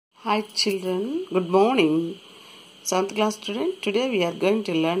Hi children, good morning. 7th class student, today we are going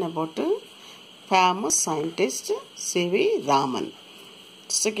to learn about famous scientist C.V. Raman.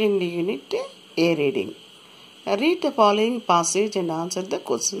 Second unit, A reading. Read the following passage and answer the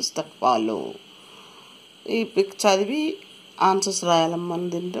questions that follow. ఈ చదివి answers రాయాలమ్మని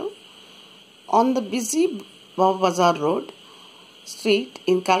దీంట్లో. On the busy Bazar Road street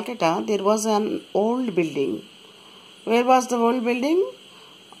in Calcutta, there was an old building. Where was the old building?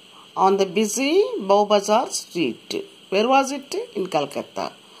 On the busy Bazar street. Where was it? In Calcutta.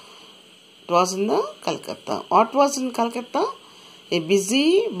 It was in the Calcutta. What was in Calcutta? A busy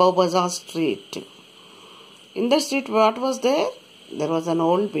Bazar street. In the street, what was there? There was an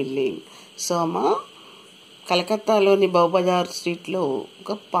old building. So, కలకత్తాలోని బౌబజార్ స్ట్రీట్లో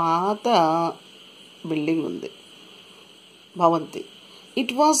ఒక పాత building ఉంది, భవంతి.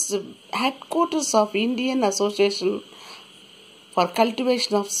 It was head quarters of Indian association for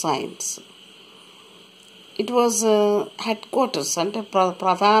cultivation of science. It was head quarters అంటే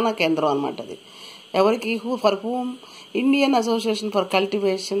ప్రధాన కేంద్రం అన్నమాట. అది ఎవరికి? For whom? Indian association for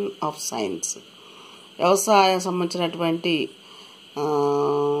cultivation of science, వ్యవసాయ సంబంధించినటువంటి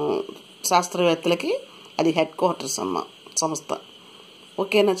శాస్త్రవేత్తలకి అది హెడ్ క్వార్టర్స్ సంస్థ.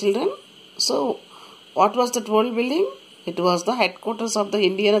 ఓకేనా children? So what was that old building? It was the head quarters of the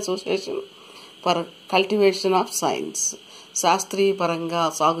Indian association for cultivation of science. శాస్త్రీయ పరంగా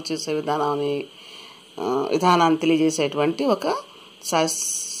సాగు చేసే విధానాన్ని తెలియజేసేటువంటి ఒక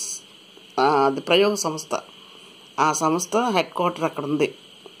ప్రయోగ సంస్థ. ఆ సంస్థ హెడ్ క్వార్టర్ అక్కడ ఉంది.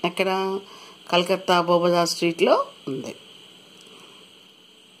 ఎక్కడ? కలకత్తా బౌబజార్ స్ట్రీట్లో ఉంది.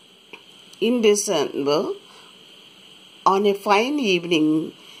 In December, on a fine evening,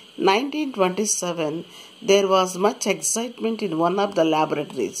 1927, there was much excitement in one of its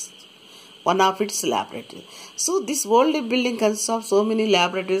laboratories. So this old building consists of so many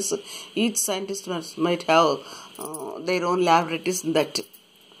laboratories. Each scientist might have their own laboratories in that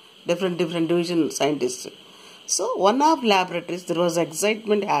different division scientists. So one of laboratories, there was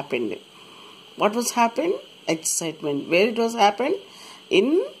excitement happened. What was happened? Excitement. Where it was happened? In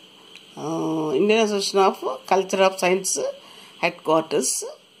Indian Association of Culture of Science headquarters.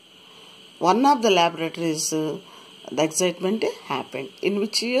 One of the laboratories, the excitement happened. In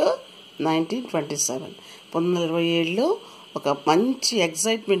which year? 1927. 1927లో ఒక మంచి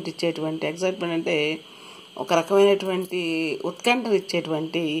excitement ఇచ్చేటువంటి, excitement అంటే ఒక రకమైనటువంటి ఉత్కంఠ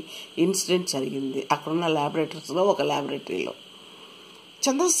ఇచ్చేటువంటి incident జరిగింది అక్కడున్న ల్యాబొరేటరీస్లో. ఒక ల్యాబొరేటరీలో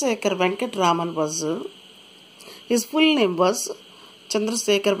Chandrasekhar Venkat Raman was, his full name was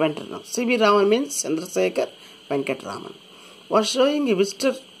Chandrasekhar Venkatraman. C.V. Raman means Chandrasekhar Venkatraman. Was showing a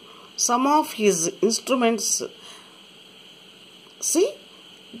visitor some of his instruments. See,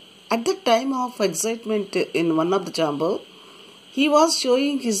 at the time of excitement in one of the chamber, he was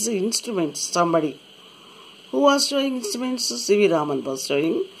showing his instruments. Somebody who was showing instruments, C.V. Raman was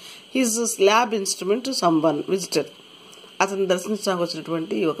showing his lab instrument to someone, visitor. అతను దర్శించడానికి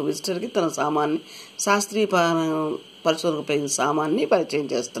వచ్చినటువంటి ఒక విజిటర్కి తన సామాన్ని, శాస్త్రీయ పరిశోధనకు ఉపయోగించిన సామాన్ని పరిచయం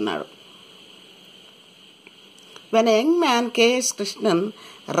చేస్తున్నాడు. When a young man, K.S. Krishnan,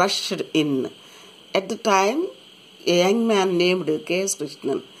 rushed in. At the time, a young man named K.S.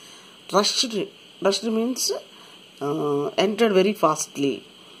 Krishnan rushed means entered very fastly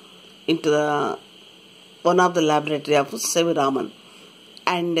into one of the laboratory of C.V. Raman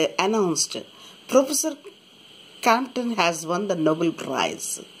and announced, Professor Compton has won the Nobel Prize.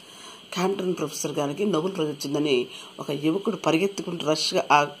 Compton professor గారికి Nobel prize వచ్చిందని ఒక యువకుడు పరిగెత్తుకుంటూ రష్గా,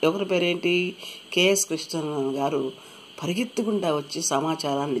 ఎవరి పేరేంటి? KS Krishnan గారు పరిగెత్తుకుంటూ వచ్చి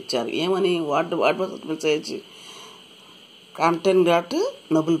సమాచారాన్ని ఇచ్చారు. ఏమని? What was message? Compton got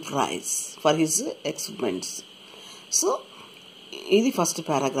Nobel prize for his experiments. So ఇది ఫస్ట్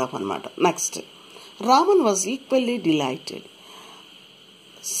పారాగ్రాఫ్ అన్నమాట. Next, Raman was equally delighted.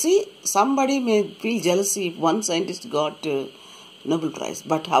 See, somebody may feel jealousy if one scientist got Nobel Prize,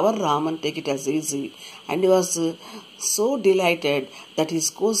 but our Raman take it as easy, and he was so delighted that his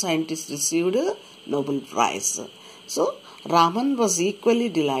co-scientist received a Nobel Prize. So Raman was equally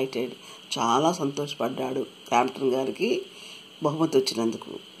delighted. చాలా సంతోషపడ్డాడు Compton గారికి బహుమతి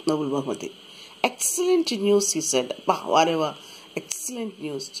వచ్చినందుకు, Nobel బహుమతి. Excellent news, he said. వారేవా, excellent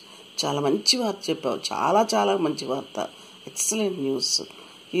news, చాలా మంచి వార్త చెప్పావు, చాలా చాలా మంచి వార్త, excellent news,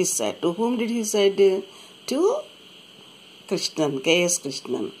 he said. To whom did he say? To Krishnan, K.S.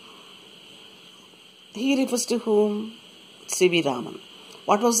 Krishnan. He refers to whom? C.V. Raman.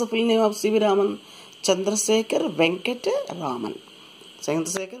 What was the full name of C.V. Raman? Chandrasekhar Venkata Raman.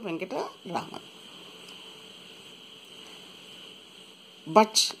 Chandrasekhar Venkata Raman.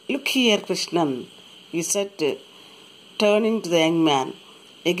 But look here, Krishnan, he said, turning to the young man,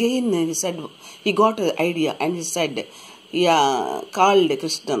 Again he said, he got an idea and he said, yeah, called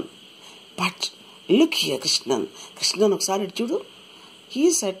Krishnan. But look here, Krishnan ఒకసారి చూడు. He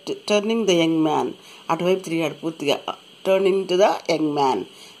said, turning the young man, అటువైపు తిరిగాడు పూర్తిగా, turning to the young man.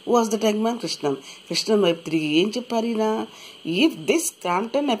 Who was that young man? Krishnan వైపు తిరిగి ఏం చెప్పారు ఈయన? If this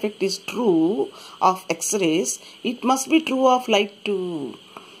Compton effect is true of X-rays, it must be true of light too.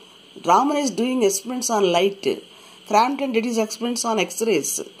 Raman is doing experiments on light. Compton did his experiments on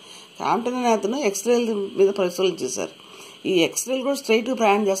X-rays. Compton అనే అతను ఎక్స్రేల మీద పరిశోధన చేశారు. ఈ ఎక్స్రేలు కూడా స్ట్రైట్గా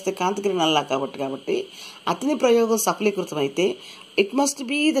ప్రయాణం చేస్తే కాంతి కిరణాల్లా కాబట్టి అతని ప్రయోగం సఫలీకృతమైతే it must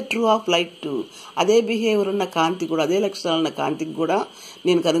be the true of light to. అదే బిహేవియర్ ఉన్న కాంతి కూడా, అదే లక్షణాలు ఉన్న కాంతికి కూడా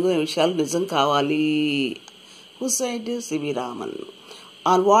నేను కనుగొనే విషయాలు నిజం కావాలి. Who side? CV Raman.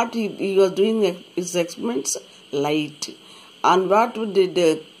 On what he was doing his experiments? Light. On what did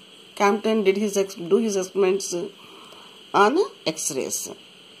Compton do his experiments? On X-rays.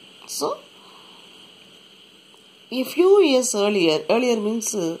 So a few years earlier means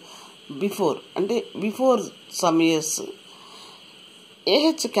before, and before some years,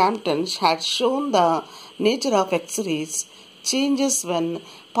 A.H. Compton had shown the nature of X-rays changes when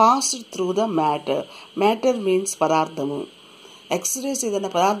passed through the matter. Matter means పదార్థము. X-rays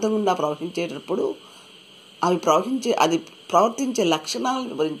ఏదైనా పదార్థం గుండా ప్రవహించేటప్పుడు అది ప్రవర్తించే లక్షణాలను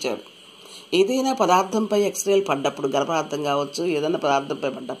వివరించాడు. ఏదైనా పదార్థంపై ఎక్స్రేలు పడ్డప్పుడు, గర్భార్థం కావచ్చు, ఏదైనా పదార్థంపై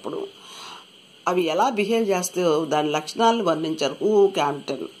పడ్డప్పుడు అవి ఎలా బిహేవ్ చేస్తాయో దాని లక్షణాలను వర్ణించారు.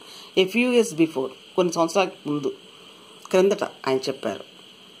 Compton a few years before, కొన్ని సంవత్సరాల క్రిందట ఆయన చెప్పారు.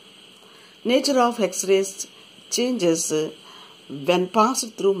 Nature of X-rays changes when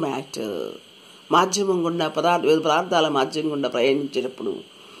passed through matter. మాధ్యమం గుండా పదార్థాల మాధ్యమం గుండా ప్రయాణించేటప్పుడు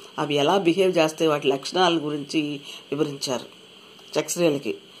అవి ఎలా బిహేవ్ చేస్తాయి, వాటి లక్షణాల గురించి వివరించారు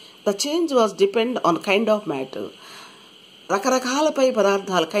ఎక్స్రేలకి. The change was depend on kind of matter. రకరకాలపై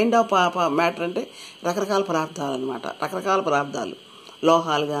పదార్థాలు, కైండ్ ఆఫ్ మ్యాటర్ అంటే రకరకాల పదార్థాలు అనమాట. రకరకాల పదార్థాలు,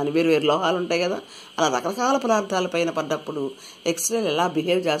 లోహాలు కానీ వేరు లోహాలు ఉంటాయి కదా, అలా రకరకాల పదార్థాలపైన పడ్డప్పుడు ఎక్స్రేలు ఎలా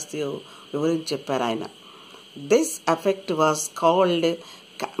బిహేవ్ చేస్తాయో వివరించి చెప్పారు ఆయన. This effect was called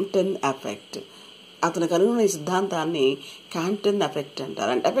Compton effect. అతను కనుగొన్న ఈ సిద్ధాంతాన్ని కాంప్టన్ ఎఫెక్ట్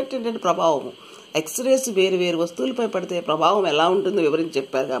అంటారు. అంటే ఎఫెక్ట్ ఏంటంటే ప్రభావం. ఎక్స్రేస్ వేరు వస్తువులపై పడితే ప్రభావం ఎలా ఉంటుందో వివరించి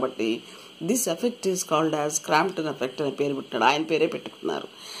చెప్పారు కాబట్టి this effect is called as Compton effect అనే పేరు పెట్టాడు. ఆయన పేరే పెట్టుకున్నారు.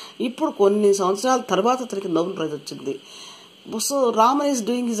 ఇప్పుడు కొన్ని సంవత్సరాల తర్వాత అతనికి నోబెల్ ప్రైజ్ వచ్చింది. So Raman is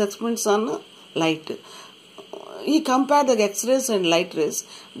doing his experiments on light. He compared the X-rays and light rays.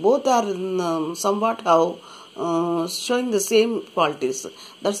 Both are somewhat showing the same qualities.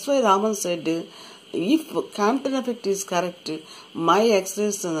 That's why Raman said, if Compton effect is correct, my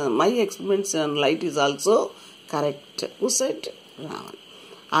X-rays, my experiments on light is also correct. Who said? Raman.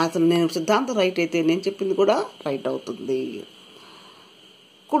 అతను నేను సిద్ధాంతం right అయితే నేను చెప్పింది కూడా right అవుతుంది.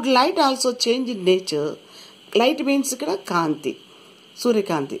 Could light also change in nature. Light means ఇక్కడ కాంతి,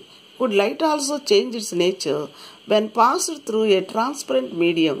 సూర్యకాంతి. Could light also change it's nature when passed through a transparent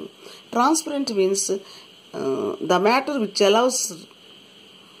medium. Transparent means the matter which allows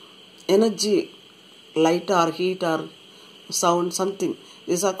energy, light are heat are sound something,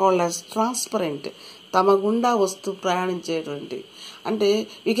 these are called as transparent. తమ గుండా వస్తూ ప్రయాణించేటువంటి, అంటే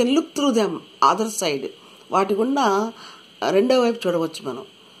we can look through them other side, వాటి గుండా రెండో వైపు చూడవచ్చు మనం.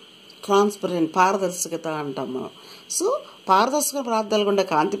 ట్రాన్స్పరెంట్, పారదర్శకత అంటాం మనం. సో పారదర్శక పదార్థాల గుండా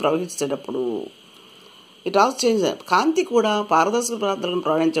కాంతి ప్రవహించేటప్పుడు ఇట్ ఆల్సో చేంజ్. కాంతి కూడా పారదర్శక పదార్థాల గుండా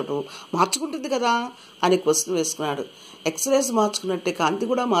ప్రవహించేటప్పుడు మార్చుకుంటుంది కదా అని క్వశ్చన్ వేసుకున్నాడు. ఎక్స్రేస్ మార్చుకున్నట్టే కాంతి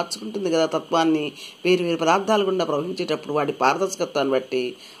కూడా మార్చుకుంటుంది కదా తత్వాన్ని, వేరు పదార్థాల గుండా ప్రవహించేటప్పుడు వాటి పారదర్శకత్వాన్ని బట్టి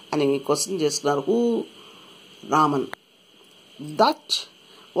అని క్వశ్చన్ చేసుకున్నారు. Who? Raman. That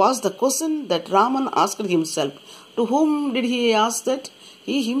was the question that Raman asked himself. To whom did he ask that?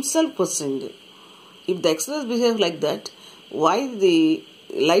 He himself questioned. If the X-rays behave like that, why the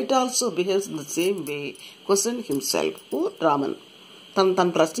light also behaves in the same way? Questioned himself. Who? Raman.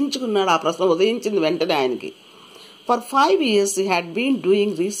 తను ప్రశ్నించుకున్నాడు. ఆ ప్రశ్న ఉదయించింది వెంటనే ఆయనకి. For 5 years he had been doing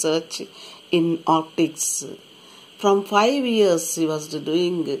research in optics. From 5 years he was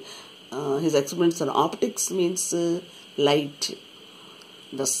doing his experiments on optics, means light,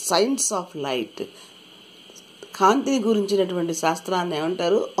 the science of light. కాంతి గురించినటువంటి శాస్త్రాన్ని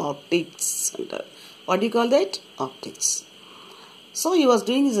ఏమంటారు? Optics అంటారు. What do call that? Optics. So he was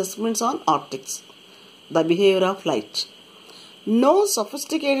doing his experiments on optics, the behaviour of light. No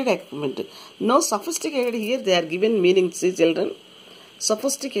sophisticated equipment. No sophisticated, here they are given meanings, see children.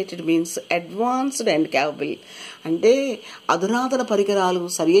 Sophisticated means advanced and capable. అంటే అధునాతన పరికరాలు,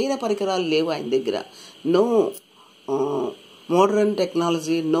 సరి అయిన పరికరాలు లేవు ఆయన దగ్గర. No modern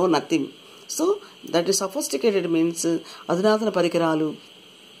technology, no nothing. So that is sophisticated means అధునాతన పరికరాలు,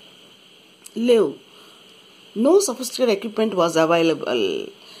 లేవు. No sophisticated equipment was available.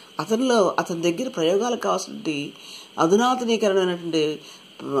 అతని దగ్గర ప్రయోగాలకు కావాల్సిన అధునాతనీకరణమైనటువంటి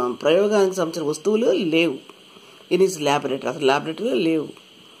ప్రయోగానికి సంబంధించిన వస్తువులు లేవు. ఇన్ హిస్ ల్యాబొరేటరీ, అతని ల్యాబొరేటరీలో లేవు.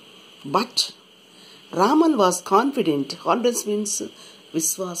 But Raman was confident. Confidence means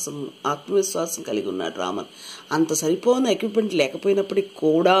విశ్వాసం, ఆత్మవిశ్వాసం కలిగి ఉన్నాడు రామన్. అంత సరిపోని ఎక్విప్మెంట్ లేకపోయినప్పటికీ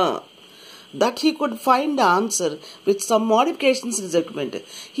కూడా that he could find the answer with some modifications in his equipment.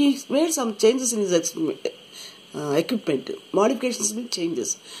 He made some changes in his equipment. Modifications mean changes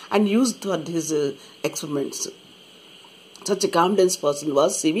and used for his experiments. Such a confidence person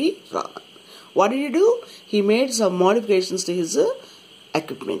was C.V. Raman. What did he do? He made some modifications to his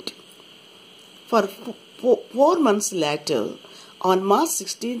equipment. For 4 months later, on March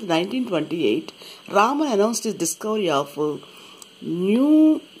 16th, 1928, Raman announced his discovery of new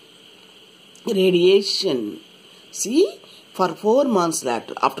radiation. See, for 4 months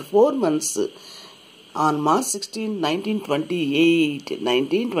later, after 4 months, on March 16,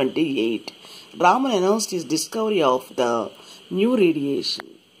 1928, Raman announced his discovery of the new radiation.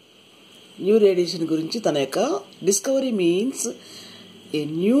 New radiation gurinchi tana yokka discovery means a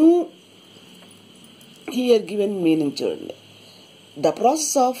new, here given meaning chudandi. The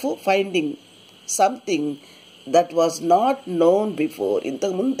process of finding something that was not known before.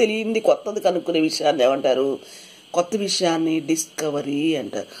 ఇంతకు ముందు తెలియంది కొత్తది కనుక్కునే విషయాన్ని ఏమంటారు? కొత్త విషయాన్ని discovery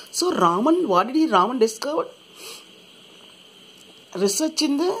అంటారు. So Raman, what did Raman discover? Research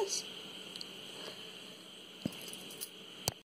in the